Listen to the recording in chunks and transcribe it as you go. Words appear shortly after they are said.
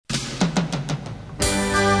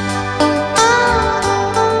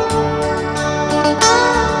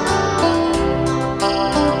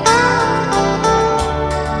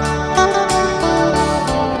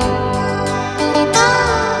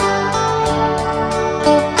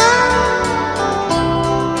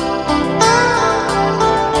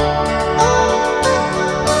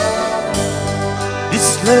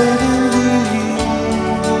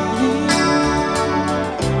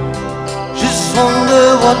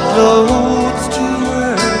got clothes to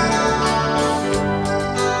wear.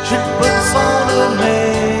 She puts on her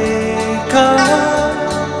makeup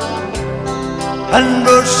and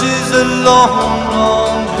brushes her long,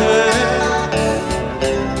 long hair.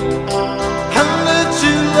 And then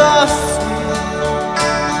she'll ask me,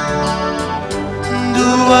 do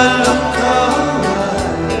I look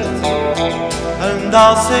alright? And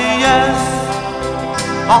I'll say yes,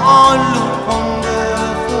 I look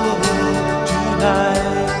wonderful tonight.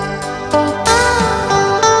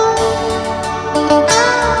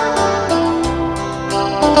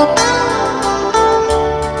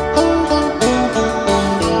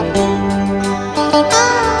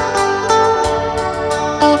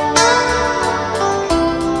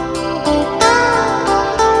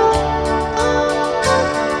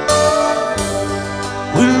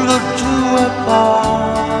 We'll go to a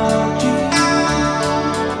party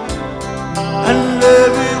and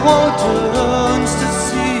everyone turns to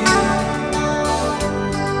see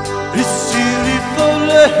this beautiful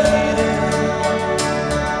lady.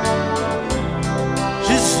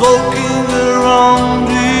 She's walking around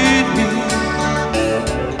with me,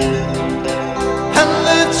 and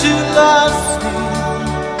then she'll ask me,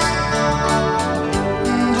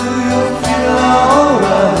 do you feel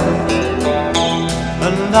alright?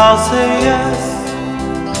 And I'll say yes,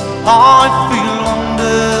 I feel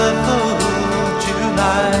wonderful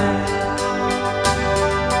tonight.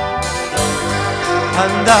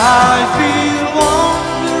 And I feel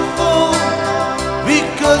wonderful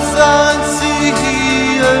because I see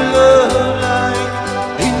a love light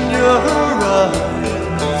in your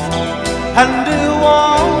eyes. And I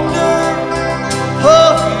wonder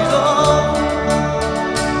how it all,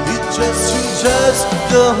 you just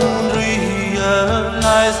don't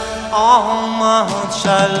realize how much I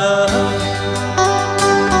love you.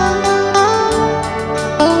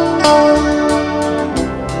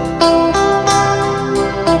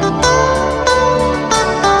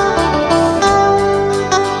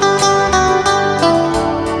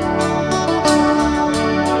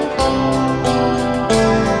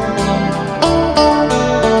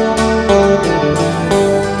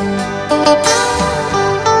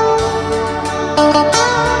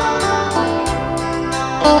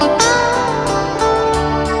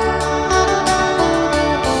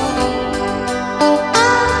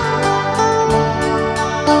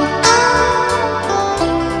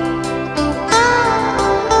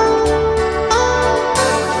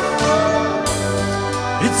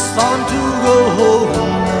 It's time to go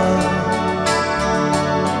home now,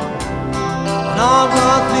 and I'm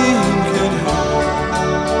not thinking her.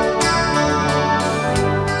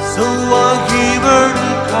 So I give her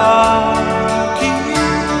the car key,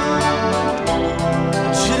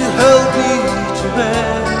 she'll help me to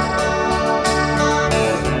bed.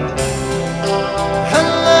 And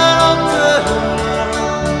then I'll tell her,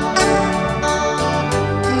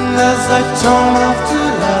 as I turn off the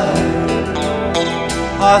light,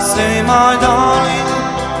 I say, my darling,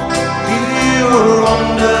 you're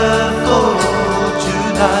wonderful.